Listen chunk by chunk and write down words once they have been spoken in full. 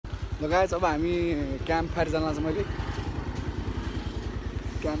ल गाइस अब हामी क्याम्प फायर जान लाग्छ मैले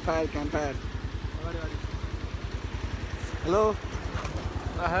camp fire hello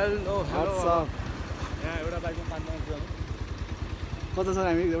hello what's up यहाँ एउटा बाइकमा 5 जना छु कता छौँ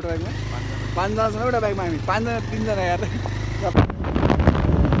हामी एउटा बाइकमा 5 जना छौँ एउटा बाइकमा हामी 5 जना 3 जना यार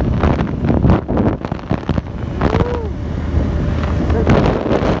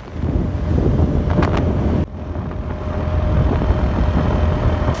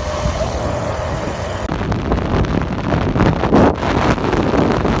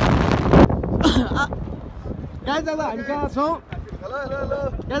दादा हामी कहाँ छौँ हेलो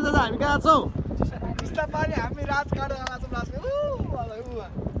दादा हामी कहाँ छौँ टिस्टा पानी हामी राजकाडा जान लाग्छौँ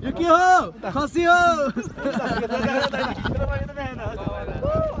यो के हो खसी हो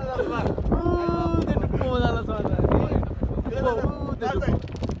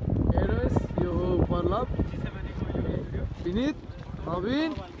हेर्नुहोस् यो हो पल्लव विनित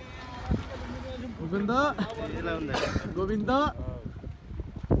अविन गोविन्द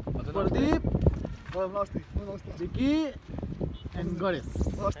प्रदीप विकी एन्ड गणेश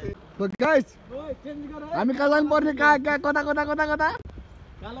गाइस हामी कहाँ जानु पर्ने कता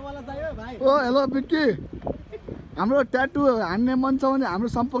ओ हेलो विक्की हाम्रो ट्याटु हान्ने मन छ भने हाम्रो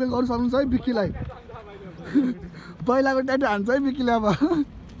सम्पर्क गर्नु सक्नुहुन्छ है विक्कीलाई पहिलाको ट्याटु हान्छ है विक्कीले अब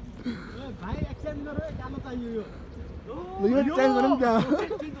यो चेन्ज गरौँ त्यहाँ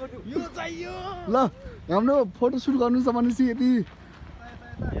ल हाम्रो फोटो सुट गर्नु छ भनेपछि यति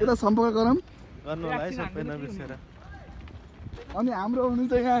यता सम्पर्क गरौँ अनि हाम्रो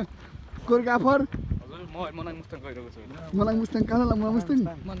हुनुहुन्छ यहाँ कोरियोग्राफर मनाङ मुस्ताङ कहाँ ल मनाङ मुस्ताङ ल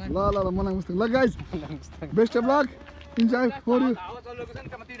मनाङ मुस्ताङ ल guys best of lock enjoy for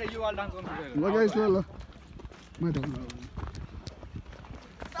you ल गाइस ल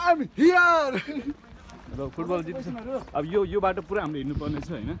I'm here फुटबल जित्छ अब यो बाटो पुरै हामीले हिँड्नु पर्ने छ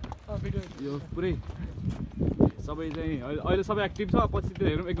हैन यो पुरै सबै चाहिँ अहिले सबै एक्टिभ छ पछि त्यो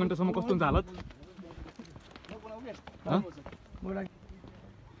हेरौँ 1 घण्टासम्म कस्तो हुन्छ हालत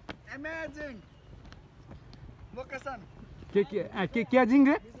Amazing location. क्या जिङ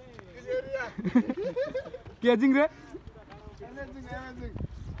रे क्या जिङ रे Amazing.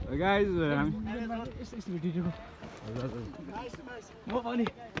 Guys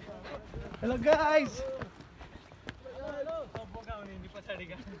Hello guys.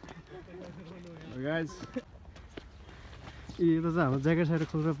 Guys यो त हाम्रो ज्याकेट साइड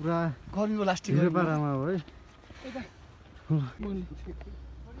खोलेर पुरा गर्मीको लास्टिङ पारामा हो है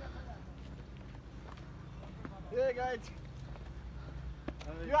Hey guys.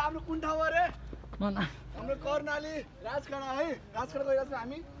 यो हाम्रो कुन ठाउँ हो रे हाम्रो कर्णाली राजकाडा है राजकाडा गइरहेको छौँ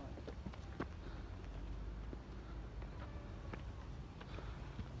हामी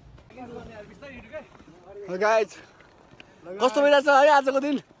गाइज कस्तो भइरहेछ है आजको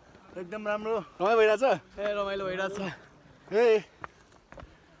दिन एकदम राम्रो रमाइलो भइरहेछ रमाइलो भइरहेछ ए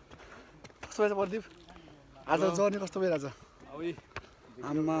कस्तो भइरहेछ प्रदीप आज जर्नी कस्तो भइरहेछ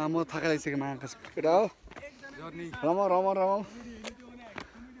आम्मा म थाका लागिसकेँ महाकाश केटा हो रमाउ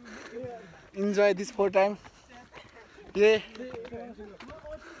इन्जोय दिस फोर टाइम ए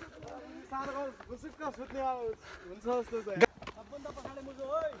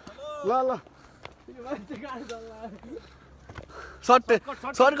ल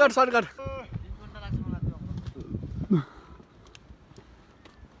सर्टकट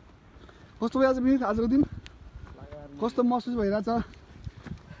कस्तो भइरहेछ मिहित आजको दिन कस्तो महसुस भइरहेछ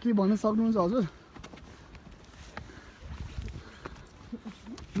के भन्न सक्नुहुन्छ हजुर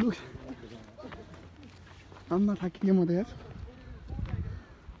लुक आम्मा थाकिएँ म त यार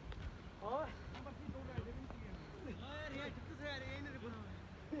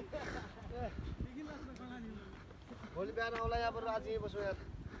भोलि बिहान आउला यहाँ पर आज बसो यार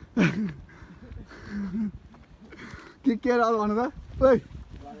के भन्नु त ओइ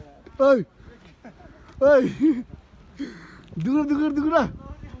दुगुर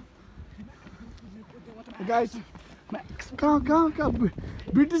गाइस कहाँ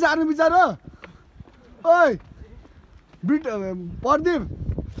ब्रिटिस आर्मी विचार हो ओइ प्रदीप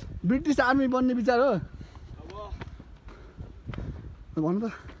ब्रिटिस आर्मी बन्ने विचार हो भन्नु त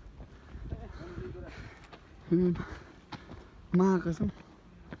महाकसम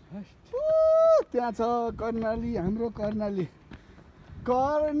त्यहाँ छ कर्णाली हाम्रो कर्णाली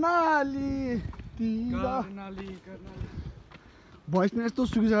भोइस पनि यस्तो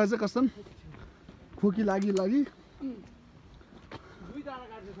सुकिसकेको छ कसम खोकी लागि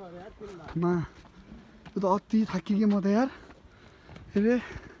मा त्यो त अति थाकिएँ म त यार अरे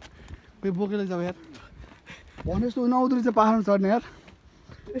कोही बोकेर जाऊ यार भने जस्तो नआउँदो रहेछ पाहाडमा चढ्ने यार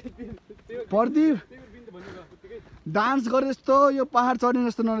प्रदीप डान्स गरे जस्तो यो पहाड चढ्ने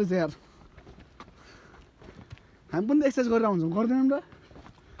जस्तो नरहेछ यार हामी पनि एक्सर्साइज गरेर आउँछौँ गर्दैनौँ र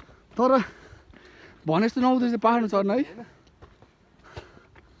तर भने जस्तो नहुँदैछ पहाडमा चढ्न है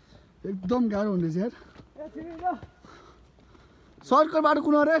एकदम गाह्रो हुँदैछ यार सर्टकट बाटो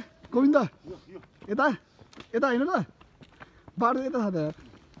कुन अरे गोविन्द यता यता होइन त बाटो यता छ त यार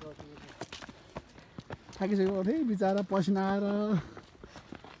थाकिसकेको थिएँ बिचरा पसिना आएर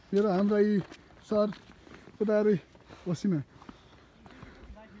मेरो हाम्रो सर यता अरे पसिना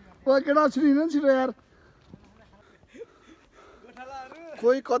ओ केटा छिटो हिँड्नु छिटो यार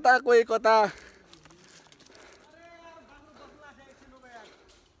कोही कता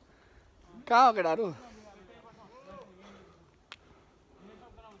कहाँ हो केटाहरू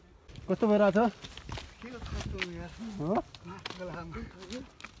कस्तो भइरहेछ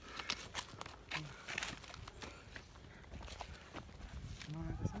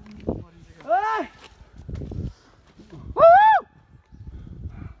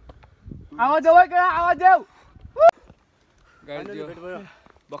आवाज देऊ क्या आवाज देऊ गाइज यो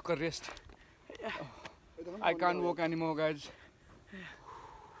भर्खर rest I can't walk anymore guys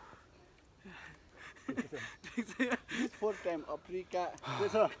This fourth time Africa.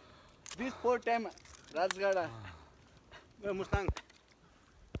 This fourth time Rajkada. Mustang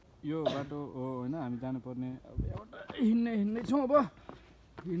यो बाटो हो होइन हामी जानुपर्ने हिँड्दैछौँ अब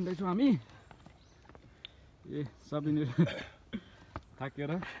हिँड्दैछौँ हामी ए सबैले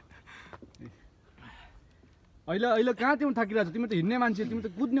थाकेर अहिले कहाँ तिमी थाकिरहेको छ तिमी त हिँड्ने मान्छे तिमी त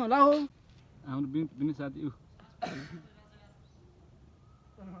कुद्ने होला हो हाम्रो बिनी साथी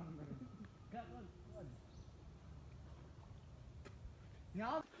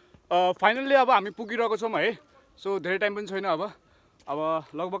फाइनल्ली अब हामी पुगिरहेको छौँ है सो धेरै टाइम पनि छैन अब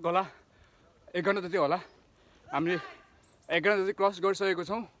लगभग होला 1 घन्टा जति होला हामीले 1 घन्टा जति क्रस गरिसकेको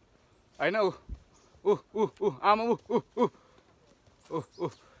छौँ होइन आमा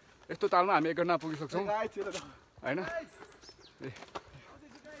यस्तो तालमा हामी 1 घन्टा पुगिसक्छौँ होइन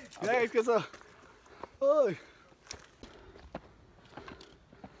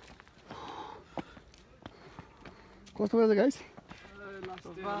कस्तो भएछ गाइस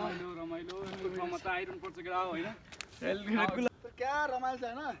रमाइलो ठाउँमा त आइरहनुपर्छ केटा होइन क्या रमाइलो छ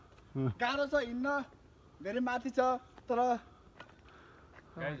होइन गाह्रो छ हिँड्न धेरै माथि छ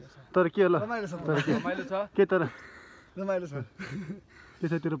तर के होला रमाइलो छ के तर रमाइलो छ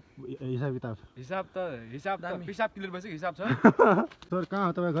त्यसैतिर हिसाब त पिसाब क्लियर भएछ हिसाब छ सर कहाँ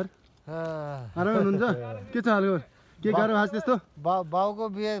हो तपाईँ घर आराम हुनुहुन्छ के छ हालको के गाह्रो आज त्यस्तो बाउको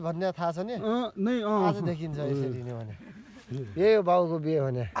बिहे भन्ने थाहा छ नि नै आज देखिन्छ यसरी नै भने यही हो बाउको बिहे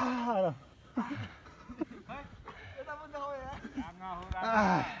भने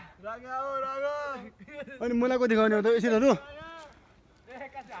अनि मलाई को देखाउने हो त यसरी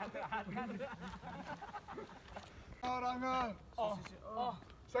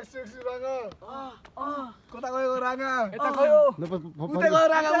कता गयो रागा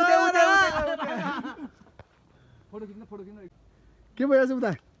के भइरहेछ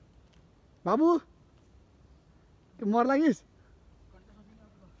उता बाबु मर लागिस्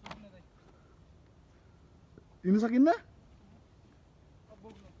हिँड्नु सकिन्न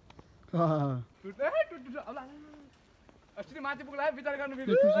माथि पुग्ला विचार गर्नु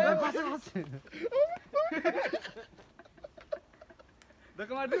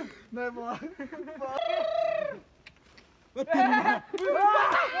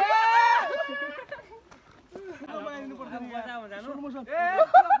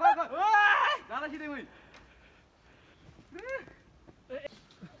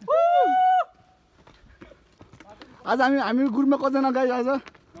आज हामी ग्रुपमा कतिजना गाई आज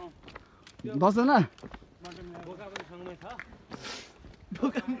 10 जना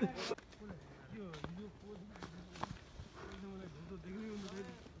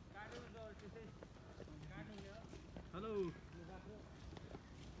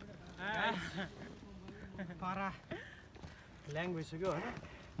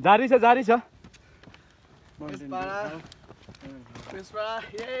जारी छ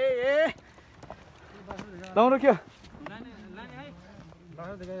लाउनु के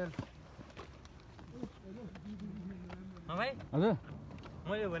हजुर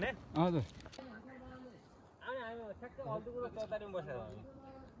मैले भने हजुर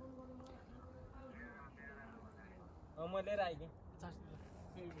म लिएर आइदिएँ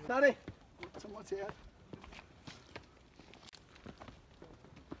साह्रै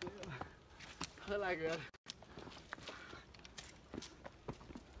लाग्यो यार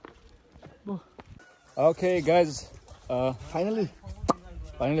ओके गाइज फाइनली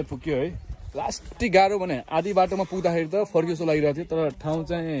पुग्यो है लास्टै गाह्रो भने आधी बाटोमा पुग्दाखेरि त फर्कियो जस्तो लागिरहेको थियो तर ठाउँ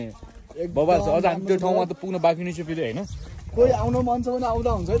चाहिँ बबाल छ अझ हामी त्यो ठाउँमा त पुग्न बाँकी नै छ फेरि होइन कोही आउन मन छ भने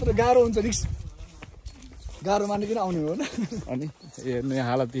आउँदा हुन्छ है तर गाह्रो हुन्छ रिक्स गाह्रो मानिकन आउने हो न अनि हेर्नु यहाँ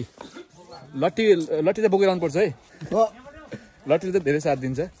हालत लट्ठी चाहिँ बोकेर आउनुपर्छ है लट्ठीले त धेरै साथ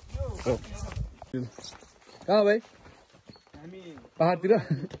दिन्छ कहाँ भाइ पहाडतिर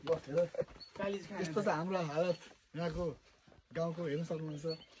यस्तो छ हाम्रो हालत यहाँको गाउँको हेर्न सक्नुहुन्छ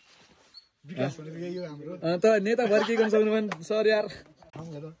विकास भनेको यही हो हाम्रो त नेता भएर के गर्न सक्नु भने सर यार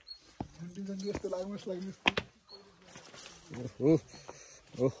यस्तो लाग्नुहोस्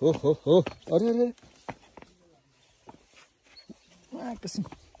ओहो अरे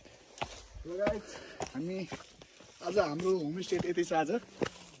हामी आज हाम्रो होमस्टे यतै छ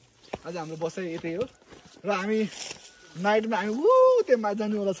आज हाम्रो बसाइ यतै हो र हामी नाइटमा हामी त्यो माथि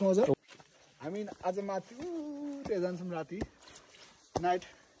जानेवाला छौँ अझ हामी आज माथि त्यहाँ जान्छौँ राति नाइट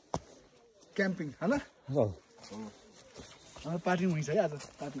क्याम्पिङ होइन पार्टी हुन्छ है आज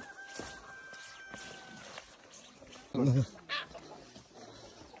पार्टी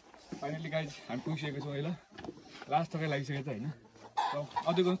फाइनली गाइज हामी पुगिसकेको छौँ है ल लास्ट तपाईँ लागिसकेको छ होइन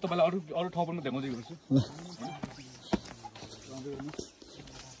अझै गर्नुहोस् तपाईँलाई अरू ठाउँ पनि देखाउँदै गर्छु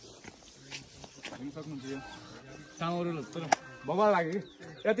सक्नुहुन्छ यो ठाउँहरू तर बबाल लाग्यो कि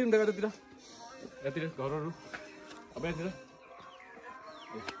यति पनि यतातिर घरहरू अब यतिर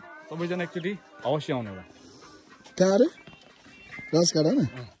सबैजना एकचोटि अवश्य आउने होला कहाँ अरे राजकाडा न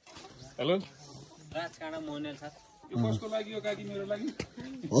हेलो राजकाडा मोहनेल साथ यो कसको लागि यो काकी मेरो लागि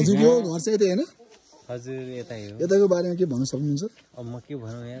हजुरको घर चाहिँ यतै होइन हजुर यतै हो यताको बारेमा के भन्न सक्नुहुन्छ अब म के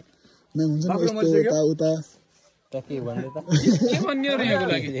भनौँ यार नै हुन्छ नि यस्तो यताउता त के भन्ने त के भन्ने हो यहाँको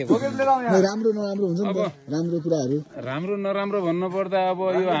लागि राम्रो नराम्रो हुन्छ नि त राम्रो कुराहरू राम्रो नराम्रो भन्नुपर्दा अब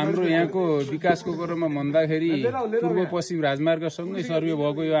यो हाम्रो यहाँको विकासको कुरोमा भन्दाखेरि पूर्व पश्चिम राजमार्गसँगै सर्वे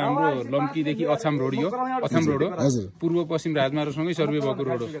भएको यो हाम्रो लम्कीदेखि अछाम रोड हो पूर्व पश्चिम राजमार्गसँगै सर्वे भएको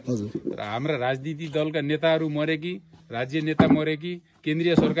रोड हो र हाम्रा राजनीति दलका नेताहरू मरे कि राज्य नेता मरे कि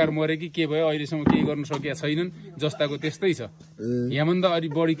केन्द्रीय सरकार मरे कि के भयो अहिलेसम्म केही गर्न सकेका छैनन् जस्ताको त्यस्तै छ यहाँभन्दा अलि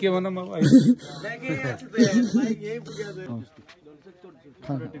बढी के भनौँ अब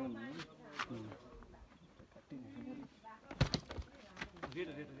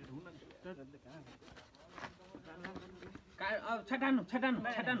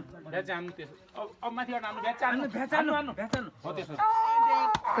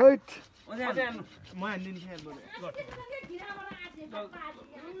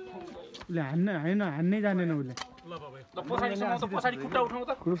हान्नै जानेन उसले पछाडि खुट्टा उठाउँ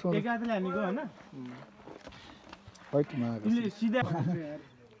त एक हातले हानेको होइन सिधा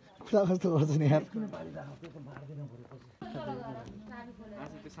कस्तो गर्छ नि यार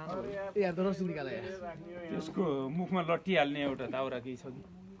त्यसको मुखमा लट्ठी हाल्ने एउटा दाउरा केही छ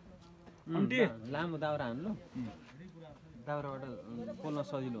कि लामो दाउरा हान्नु दाउराबाट पोल्न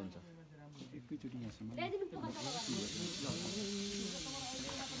सजिलो हुन्छ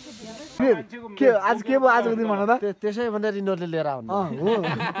के आज के भयो आजको दिन भन त त्यसै भनेर रिनोले लिएर आउनु हो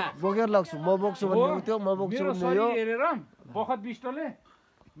बोकेर लग्छु म बोक्छु भन्ने त्यो म बोक्छु भन्ने यो हेरेर बखत बिष्टले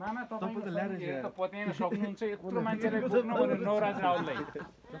मामा तपाईँ त पत्याउन सक्नुहुन्छ यत्रो मान्छेलाई बोक्न भने नवराज राहुललाई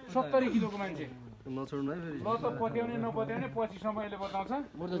 70 किलोको मान्छे नछोड्नु है फेरि ल त पत्याउने नपत्याउने पछि समयले बताउँछ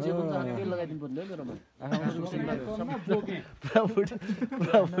म त जे हुन्छ त्यो लगाइदिनु पर्ने मेरोमा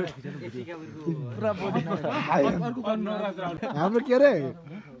हाम्रो के अरे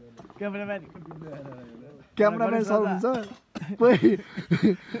क्यामेराम्यान सर हुन्छ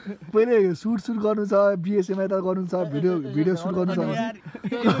पहिले सुट गर्नु छ बिएसएमा यता गर्नु छ भिडियो सुट गर्नु छ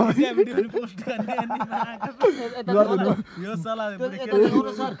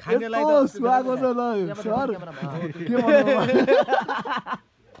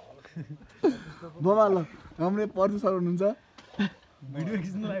बाबा ल हाम्रो पर्दु सर हुनुहुन्छ भिडियो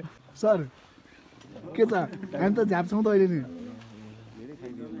खिच्नुलाई सर के छ हामी त झ्याप्छौँ त अहिले नि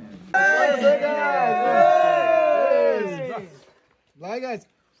ल गाइस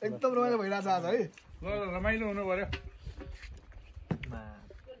एकदम रमाइलो भइरहेछ आज है ल रमाइलो हुनु पर्यो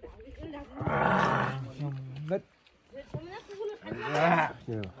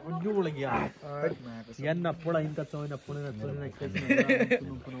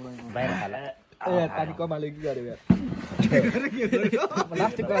पानी कमाले के गर्यो यार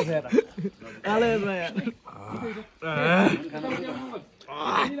लास्टिक कुरा छ यार काले यार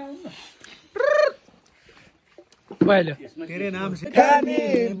तेरे नाम से खानी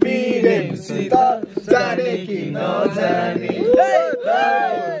पीने सीता जाने की न जाने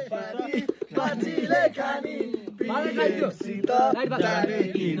पाजीले खानी पीने सीता जाने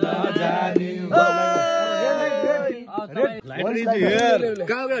की न जाने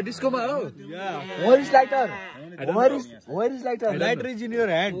कहाँ गयो डिस्कोमा हो वरिस lighter Where is lighter? Lighter is in your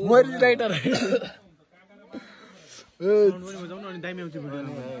hand. Where is lighter?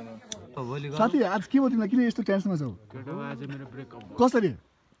 साथी आज के भयो तिमीलाई किन यस्तो टेन्सनमा छौ कसरी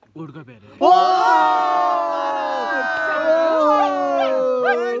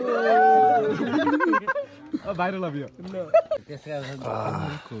भाइरल अभियो त्यो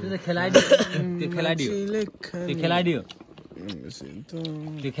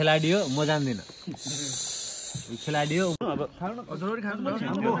खेलाडी हो म जान्दिन यो खेलाडी हो अब हजुरहरु खानु न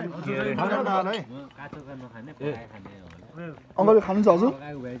काचो का नखाने पकाए खाने अंकल खानु छ हजुर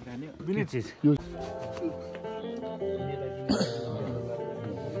बिने चीज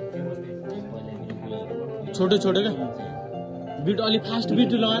छोटे छोटे क्या बीट अलि फास्ट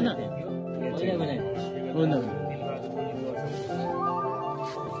बीट लगा ना हो ना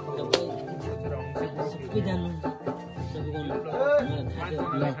सबके जान्नु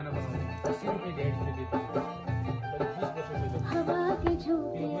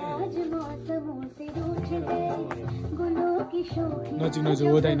नजिक नजिक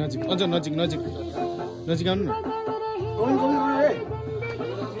हो दाइ नजिक अझ नजिक नजिक नजिक आउनु न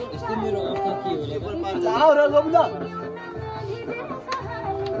यस्तो मेरो अवस्था के होला आओ र गोबिन्द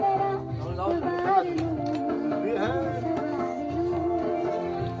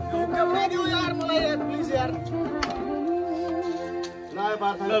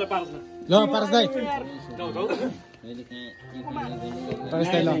ल पारस दाइ पारस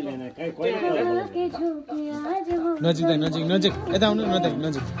दाइ ल नजिक दाइ नजिक नजिक यता आउनु न दाइ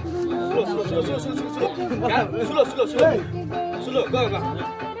नजिक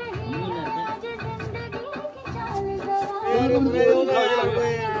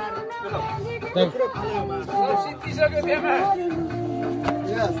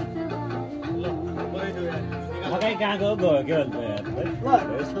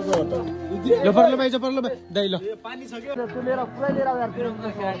परलो भाइ दाइ ल पानी छ के त्यो लिएर पुरै लिएर यार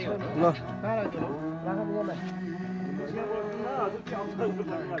ल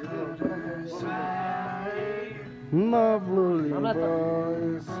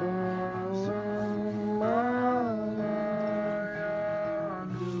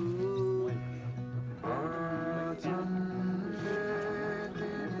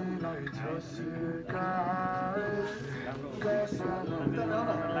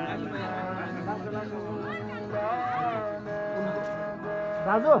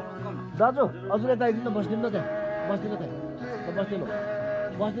दाजु दाजु हजुर यता आइदिनु बस्दिनु न त्यहाँ बस्दिनु त्यहाँ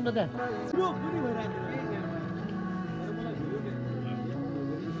बस्दिनु त्यहाँ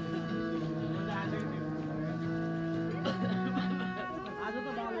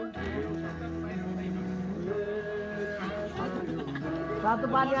तातो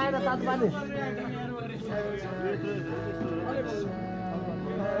पानी आएन तातो पानी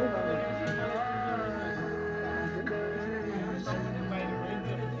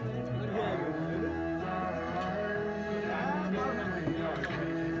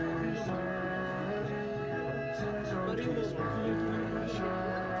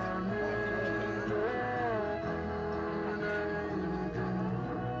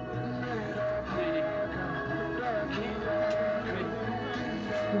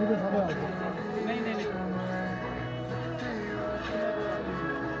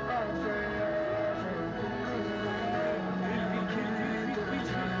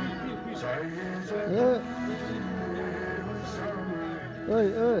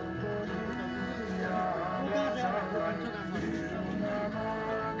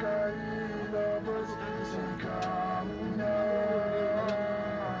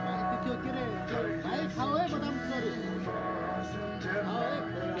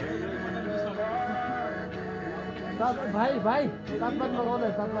भाई भाई तातो पानी लगाउनु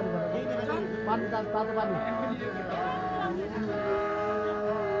तातो पानी तातो पानी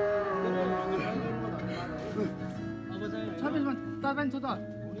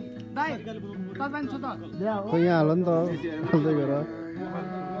खोइ यहाँ हाल नि त खोल्दै गएर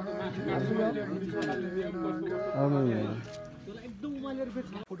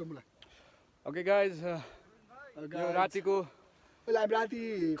ओके गाइज रातिको राति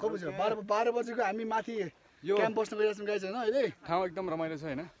खै बज्यो 12 बजेको हामी माथि यो क्याम्प बस्न गइरहेको छौँ गाइज हैन अहिले ठाउँ एकदम रमाइलो छ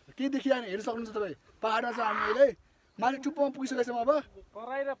हैन के देखिहाल्नु हेर्न सक्नुहुन्छ तपाईँ पहाडमा छ हामी अहिले माथि टुप्पोमा पुगिसकेको छौँ अब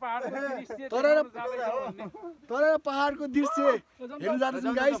तराई पहाडको दृश्य हेर्न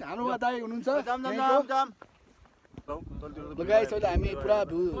जाँदैछौँ गाइज हाम्रोमा दाइ हुनुहुन्छ गाइज अहिले हामी पुरा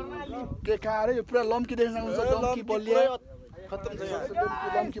के कहाँ अरे यो पुरा लम्की देख्न सक्नुहुन्छ लम्की बलिया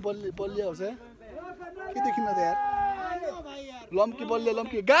लम्की बलिया हुन्छ के देखिन त यार लम्की बलिया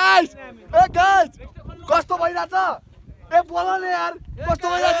लम्की गाइज ए गाइज कस्तो भइरहेछ ए बोल न यार कस्तो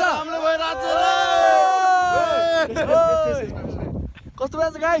भइरहेछ हाम्रो भइरहेछ कस्तो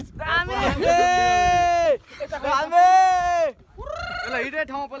भएछ गाइस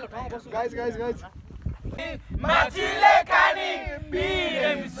गाइस माछीले खानी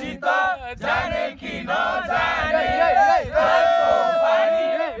पिएमसित जाने कि नजाने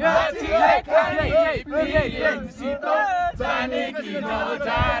माछीले खानी पिएमसित जाने कि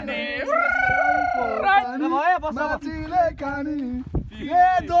नजाने माछीले खानी ये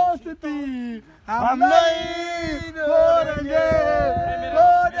दोस्ती हम नहीं तोड़ेंगे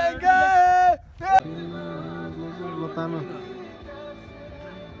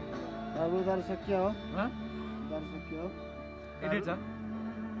अब दारु सकियो हो दारु सकियो एडिट छ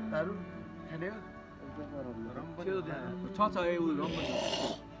दारु खानेको छ ए उ रम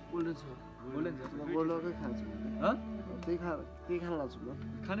गोल्डन छ गोल्डनकै खान्छु ह त्यही खान लाग्छु म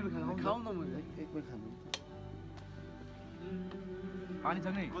खाने खाऊ न म एकमै खानु पानी छ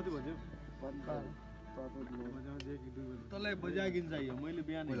नि कति बज्यो तँलाई बजागिन चाहियो मैले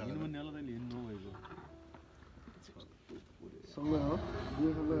बिहान हिँड्नु भन्ने होला तैँले हिँड्नु नभएको सँगै हो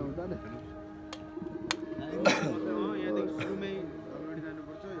बिहे सँगै हो त यहाँदेखि सुरुमै अगाडि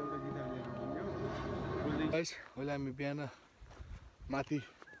जानुपर्छ एउटा गिटार लिएर गाइस अहिले हामी बिहान माथि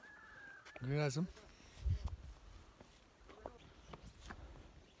गइरहेका छौँ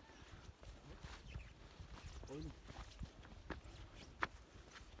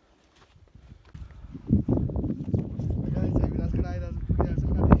गाइस हामी राजगढा आइरहेको छौँ पुगिरहेको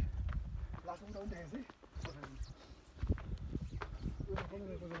छौँ माथि लास्टमा पनि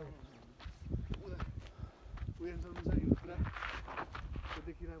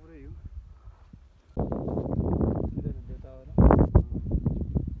देखेको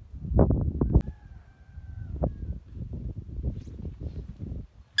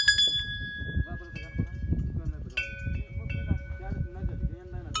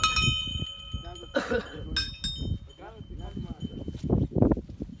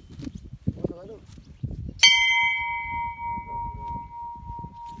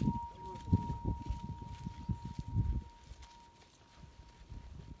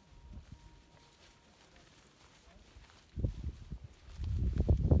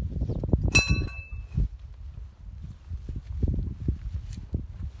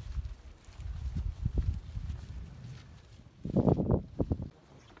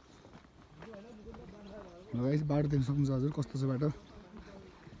गाइस बाटो देख्न सक्नुहुन्छ हजुर कस्तो छ बाटो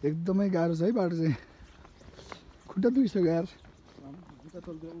एकदमै गाह्रो छ है बाटो चाहिँ खुट्टा दुखिसक्यो यार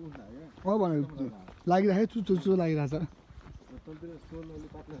भनेको लागिरहेको चुचो लागिरहेछ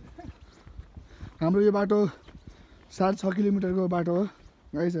हाम्रो यो बाटो 6.5 किलोमिटरको बाटो हो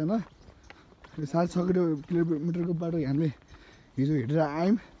गाइस होइन यो 6.5 किलोमिटरको बाटो हामीले हिजो हिँडेर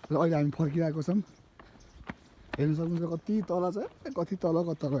आयौँ र अहिले हामी फर्किरहेको छौँ हेर्न सक्नुहुन्छ कति तल छ कति तल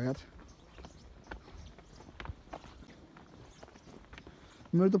यार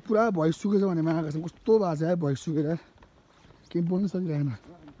मेरो त पुरा भोइस सुकेछ भने मागेको छ कस्तो भएको छ है भोइस सुकेर केही बोल्नु सकिरहेन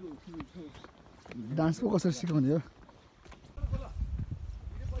डान्स पो कसरी सिकाउने हो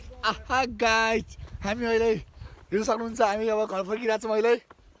आहा गाइस हामी अहिले हेर्न सक्नुहुन्छ हामी अब घर फर्किरहेको छौँ अहिले